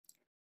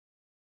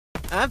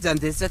I've done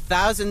this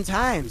 1,000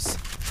 times.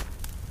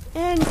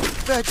 In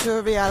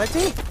virtual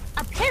reality.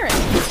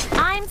 Apparently,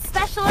 I'm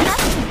special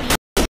enough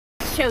to be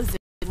chosen.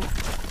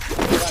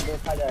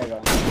 देखा जाएगा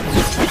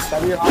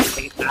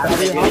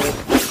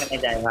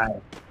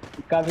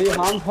कभी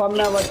हम form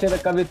में बचे तो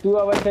कभी तू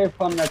बचे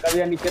फॉर्म में कभी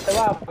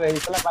अनिकेतवा पे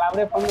इसला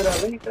बराबर फॉर्म में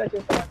रहबे नहीं करे छै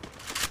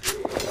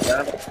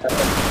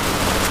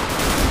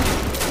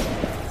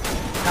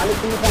खाली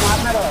तू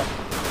समाज में रह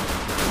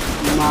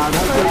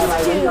माधव के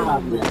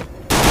मार दे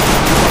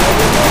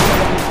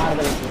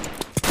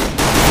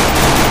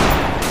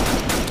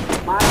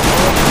मार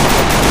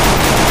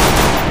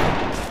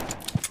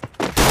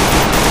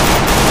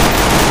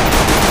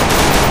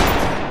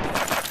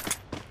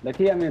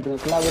देखिए अमित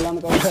हौसला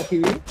बुलंद कौन सा थी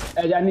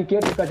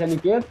अनिकेत का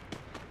अनिकेत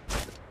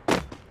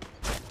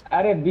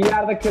अरे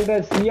बीआर तक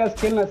खेलते सीएस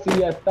खेलना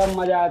सीएस तब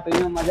मजा आता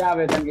है मजा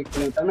आवे तन के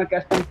खेल तब ना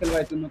कस्टम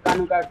खेलवाई तू नुका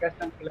नुका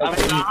कस्टम खेलवाई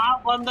अबे कहां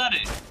बंदर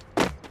है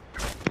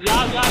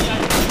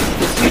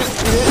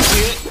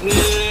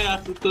या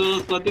तो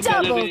कति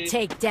Double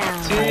takedown.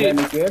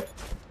 अनिकेत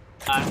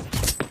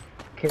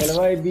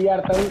खेलवाई बीआर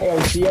तब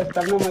सीएस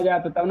तब ना मजा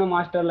आता तब ना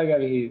मास्टर लगा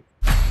भी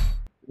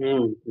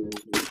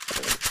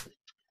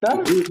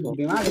तब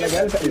दिमाग लगा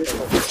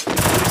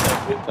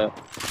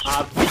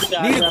आप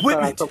Need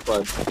equipment.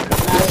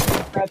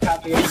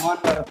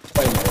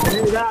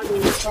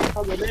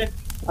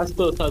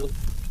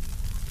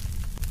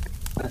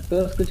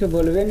 आशुतोष कुछ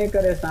बोलवे नहीं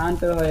करे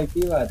शांत रहो एक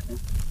ही बात है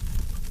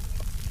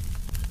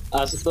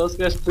आशुतोष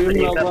के स्ट्रीम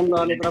में बंद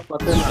होने का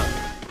पता ना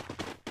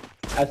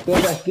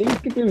आशुतोष स्ट्रीम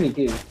कितनी हुई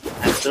थी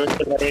आशुतोष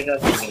तो करेगा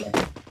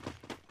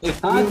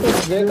हाँ तो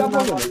ब्रेकअप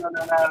हो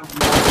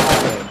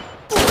गया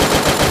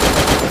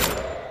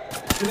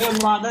ये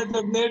मादा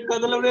जब नेट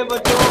कर लो रे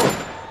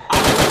बच्चों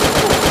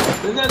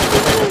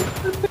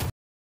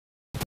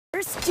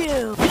First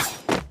two.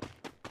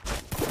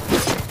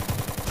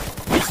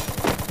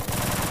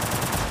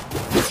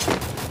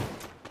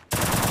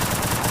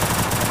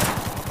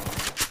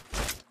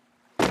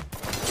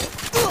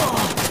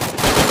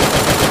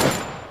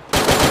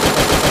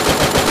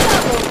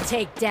 Double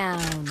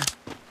takedown.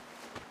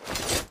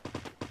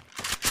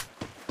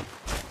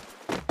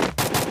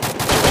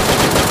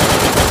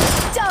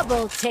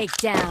 Double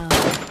takedown.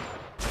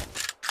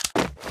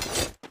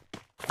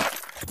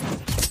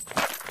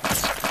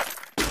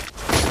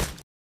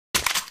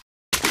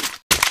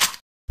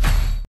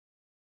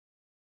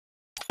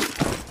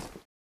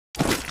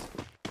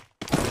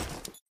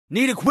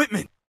 Need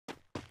equipment.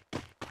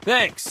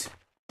 Thanks.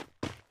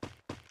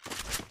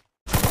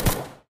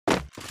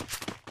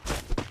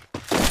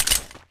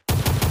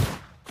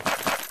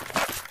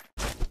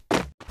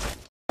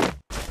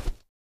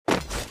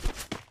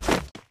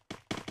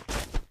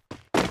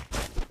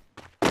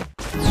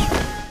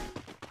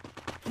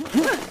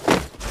 Thanks.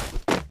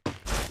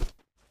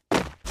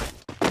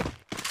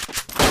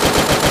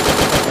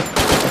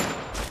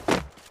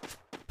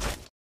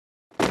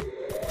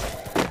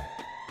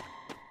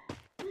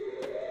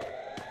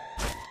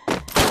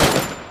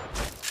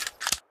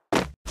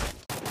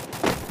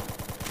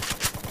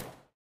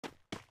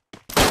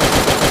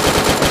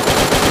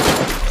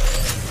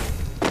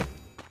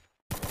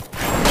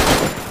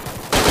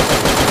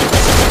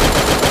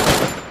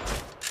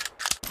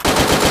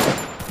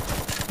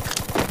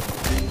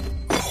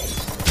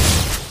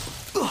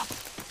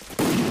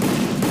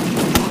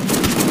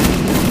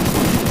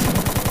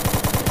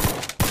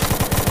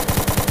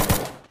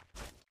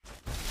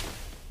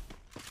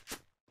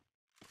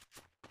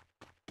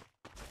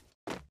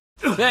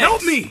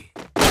 Help me!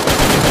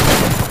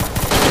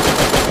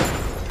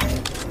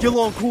 Still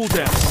on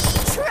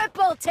cooldown.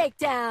 Triple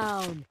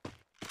takedown.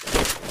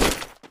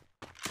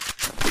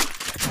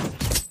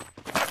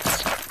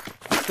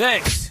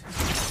 Thanks.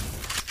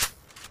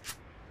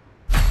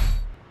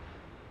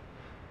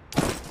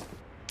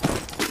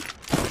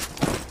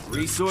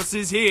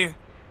 Resources here.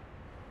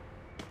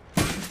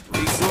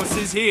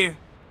 Resources here.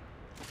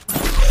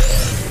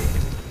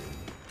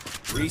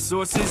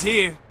 Resources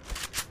here.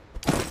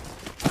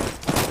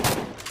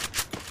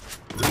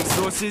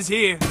 Resources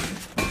here.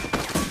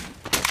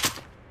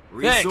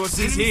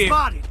 Resources here.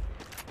 Spotted.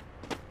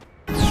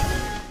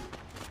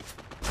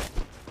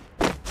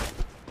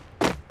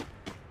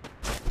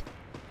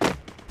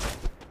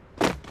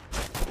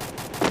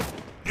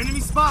 Enemy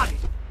spotted.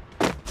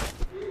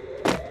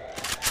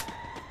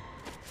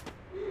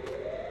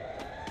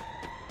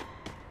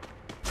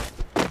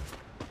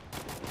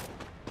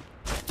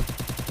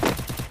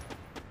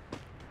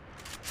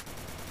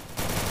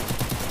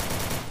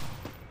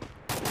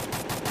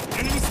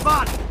 Enemy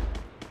spotted.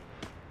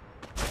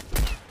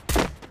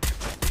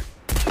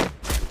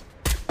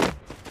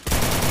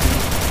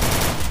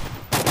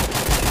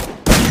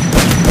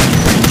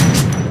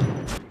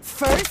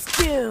 First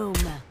doom.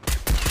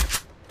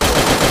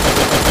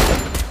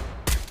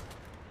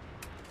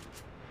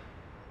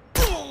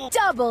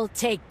 Double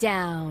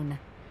takedown.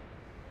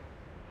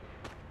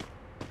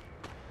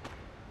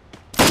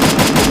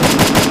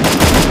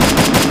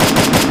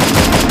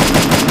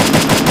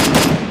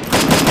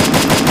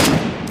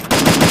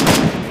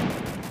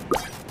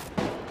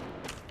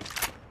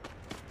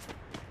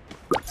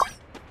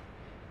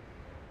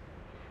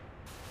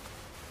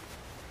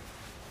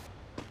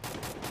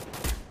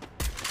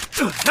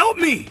 Help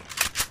me!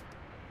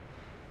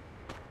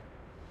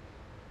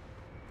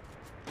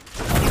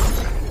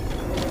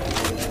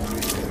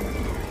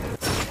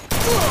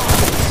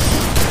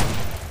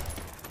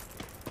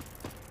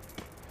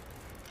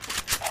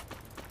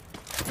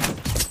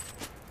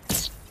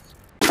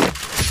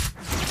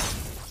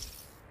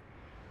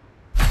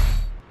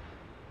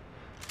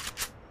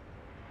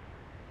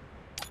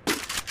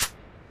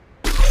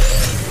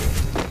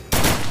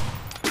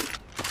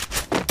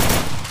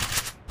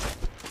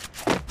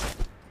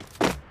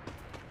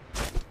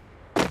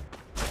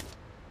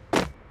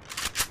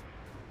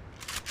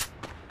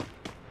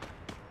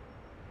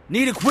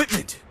 Need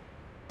equipment!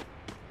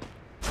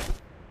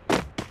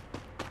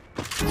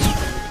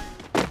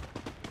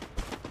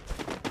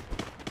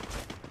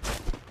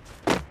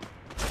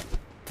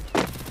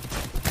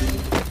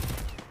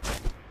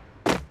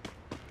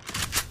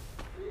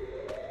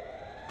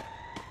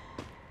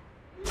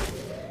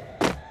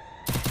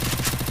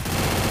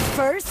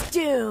 First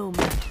doom.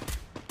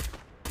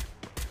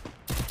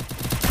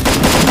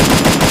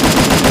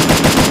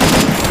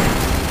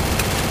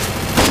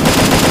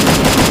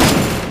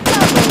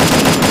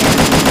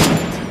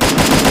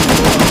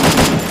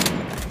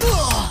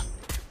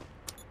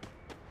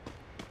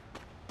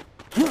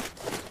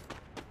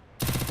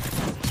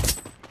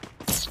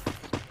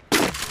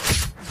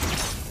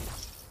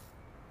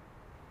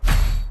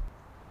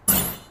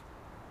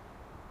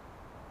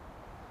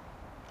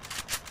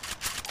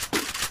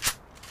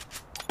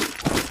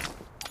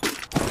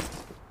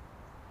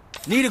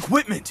 Need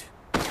equipment!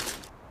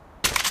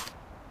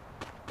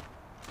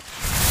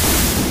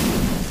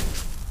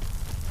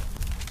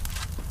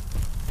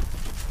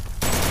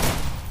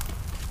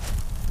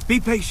 Be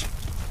patient.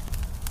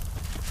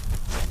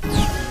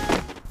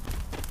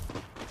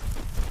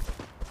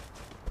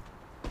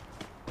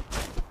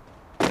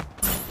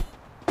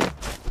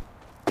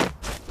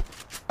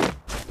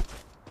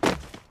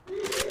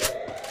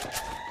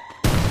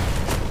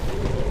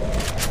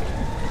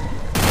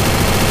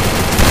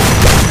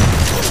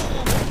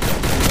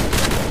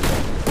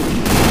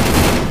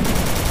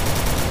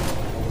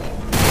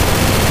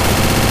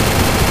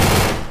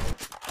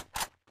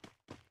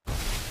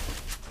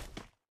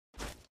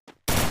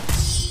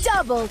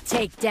 Double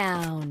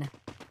takedown.